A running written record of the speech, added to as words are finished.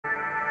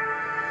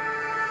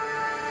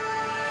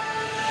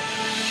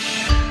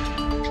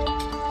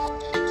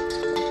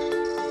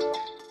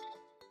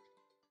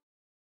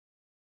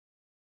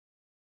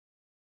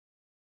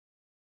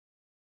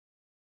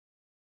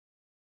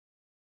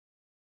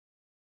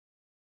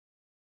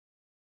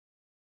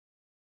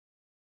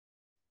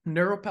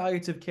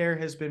neuropalliative care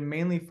has been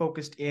mainly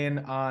focused in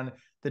on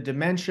the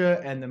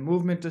dementia and the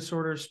movement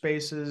disorder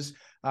spaces,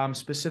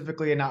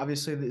 specifically, and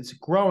obviously it's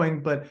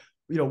growing. But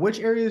which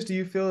areas do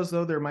you feel as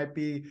though there might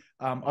be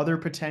other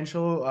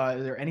potential? Are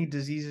there any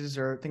diseases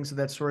or things of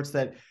that sorts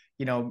that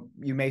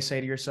you may say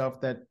to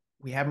yourself that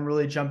we haven't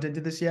really jumped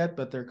into this yet,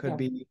 but there could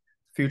be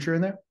future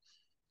in there?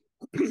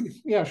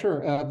 Yeah,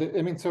 sure.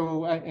 I mean,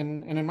 so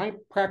in my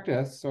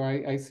practice, so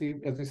I see,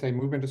 as you say,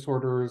 movement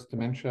disorders,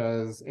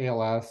 dementias,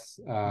 ALS,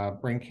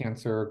 brain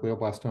cancer,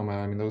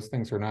 glioblastoma. I mean, those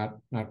things are not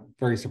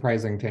very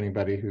surprising to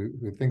anybody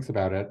who thinks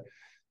about it.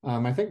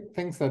 I think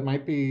things that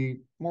might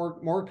be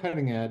more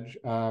cutting edge.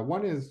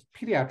 One is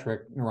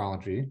pediatric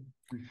neurology.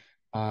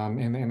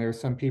 And there's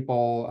some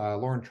people,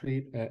 Lauren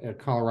Treat at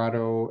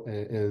Colorado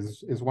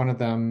is one of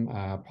them,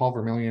 Paul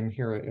Vermillion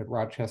here at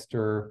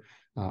Rochester,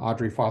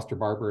 Audrey Foster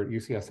Barber at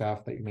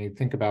UCSF that you may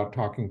think about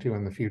talking to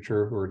in the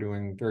future, who are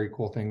doing very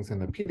cool things in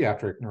the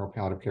pediatric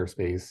neuropalliative care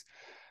space.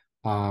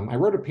 I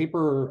wrote a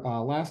paper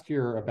last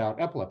year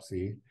about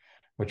epilepsy,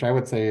 which I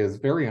would say is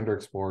very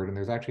underexplored. And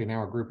there's actually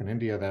now a group in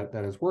India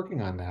that is working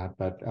on that.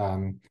 But,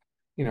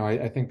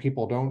 I think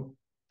people don't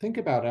think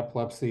about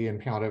epilepsy and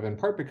palliative, in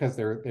part because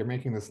they're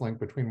making this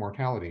link between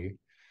mortality.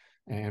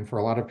 And for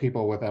a lot of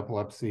people with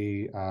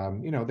epilepsy,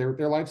 their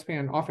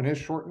lifespan often is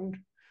shortened,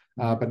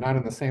 but not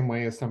in the same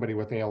way as somebody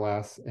with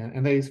ALS.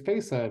 And they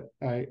face a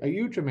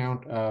huge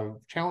amount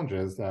of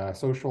challenges,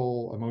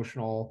 social,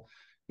 emotional,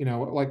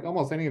 like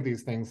almost any of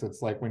these things.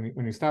 It's like when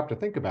you stop to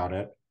think about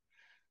it,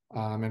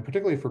 and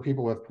particularly for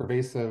people with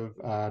pervasive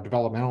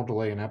developmental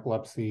delay in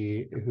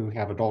epilepsy who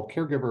have adult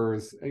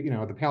caregivers,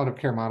 the palliative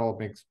care model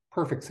makes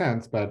perfect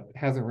sense, but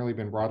hasn't really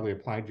been broadly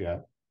applied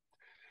yet.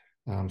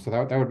 So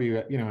that would be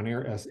an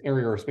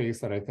area or space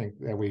that I think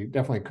that we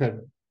definitely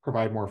could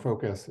provide more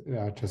focus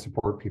to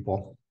support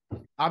people.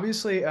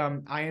 Obviously,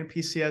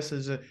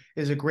 INPCS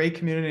is a great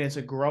community. It's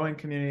a growing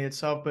community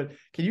itself. But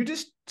can you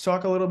just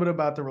talk a little bit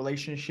about the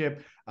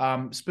relationship,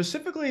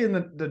 specifically in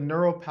the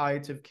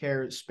neuropalliative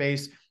care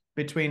space,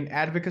 between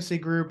advocacy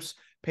groups,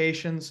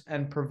 patients,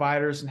 and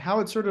providers, and how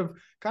it sort of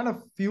kind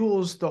of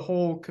fuels the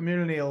whole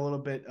community a little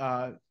bit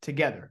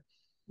together?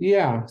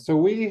 Yeah, so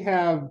we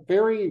have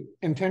very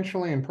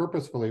intentionally and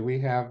purposefully, we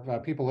have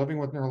people living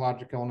with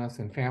neurologic illness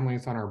and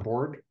families on our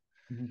board.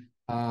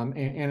 And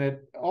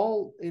it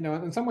all,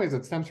 in some ways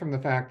it stems from the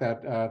fact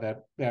that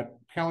that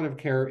palliative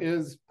care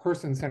is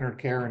person-centered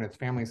care and it's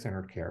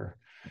family-centered care.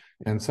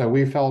 And so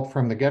we felt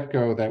from the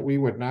get-go that we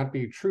would not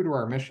be true to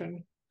our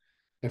mission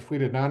if we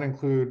did not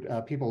include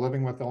people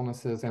living with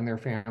illnesses and their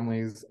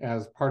families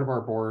as part of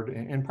our board.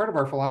 And part of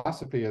our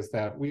philosophy is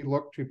that we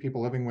look to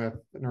people living with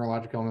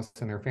neurologic illness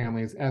and their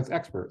families as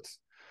experts.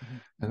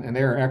 And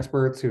they are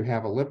experts who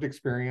have a lived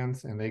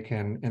experience, and I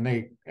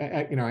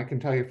can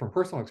tell you from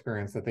personal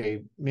experience that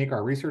they make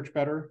our research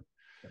better.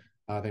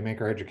 They make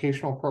our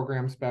educational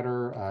programs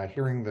better.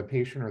 Hearing the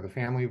patient or the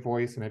family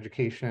voice in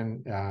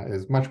education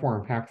is much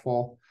more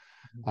impactful.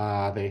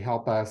 They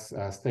help us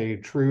stay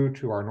true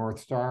to our North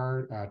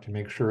Star to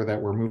make sure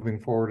that we're moving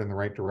forward in the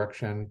right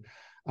direction.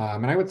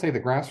 And I would say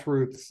the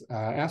grassroots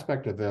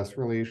aspect of this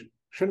really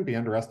shouldn't be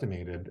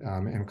underestimated.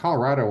 In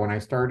Colorado, when I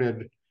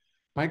started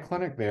my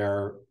clinic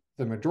there,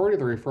 the majority of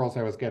the referrals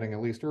I was getting,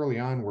 at least early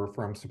on, were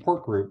from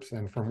support groups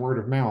and from word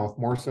of mouth,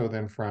 more so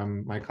than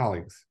from my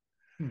colleagues.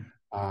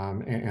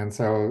 And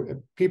so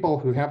people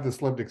who have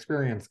this lived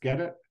experience get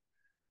it,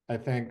 I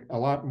think, a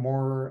lot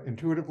more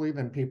intuitively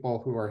than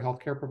people who are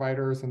healthcare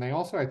providers. And they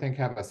also, I think,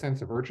 have a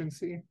sense of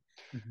urgency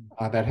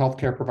that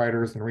healthcare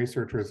providers and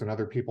researchers and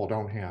other people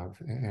don't have.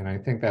 And I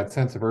think that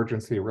sense of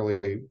urgency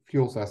really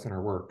fuels us in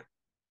our work.